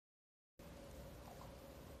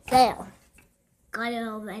There. Got it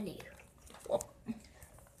already.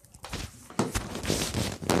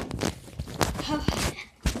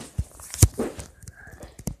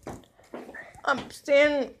 I'm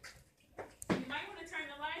standing. You might want to turn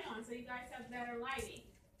the light on so you guys have better lighting.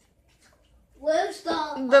 Where's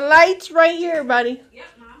The light's right here, buddy. Yep,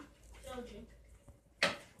 Mom. Showed you.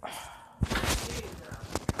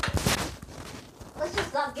 Let's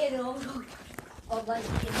just not get it over. Or like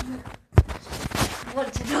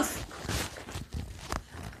what's enough?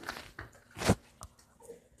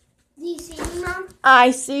 Do you see me, Mom?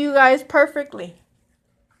 I see you guys perfectly.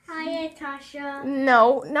 Hi, Aunt Tasha.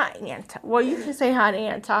 No, not Aunt. Well, you can say hi to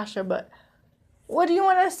Aunt Tasha, but what do you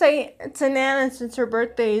want to say to Nana since her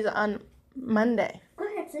birthday is on Monday? Go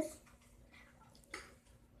ahead, sis.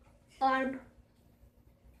 How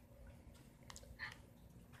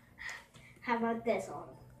about this,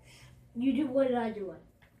 Autumn? You do what I do.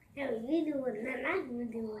 No, you do what I'm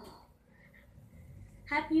doing.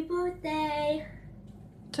 Happy birthday.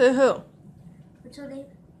 To who? What's your name?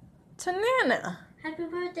 To Nana. Happy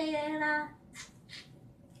birthday, Anna.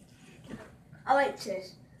 Oh, wait,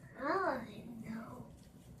 sis. Oh, no.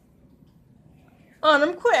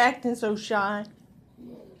 Autumn, quit acting so shy.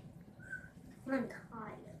 I'm tired.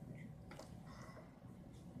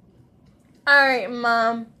 Alright,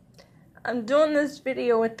 Mom. I'm doing this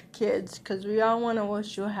video with the kids because we all want to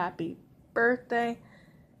wish you a happy birthday.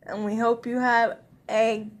 And we hope you have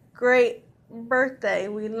a great birthday.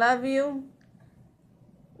 We love you.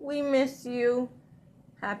 We miss you.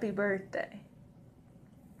 Happy birthday.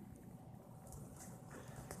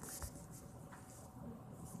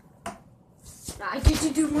 I get to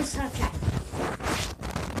do my Snapchat.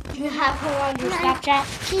 You have her on your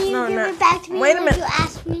Snapchat? Can you give it back to me Wait a minute. You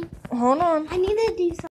asked me? Hold on. I need to do something.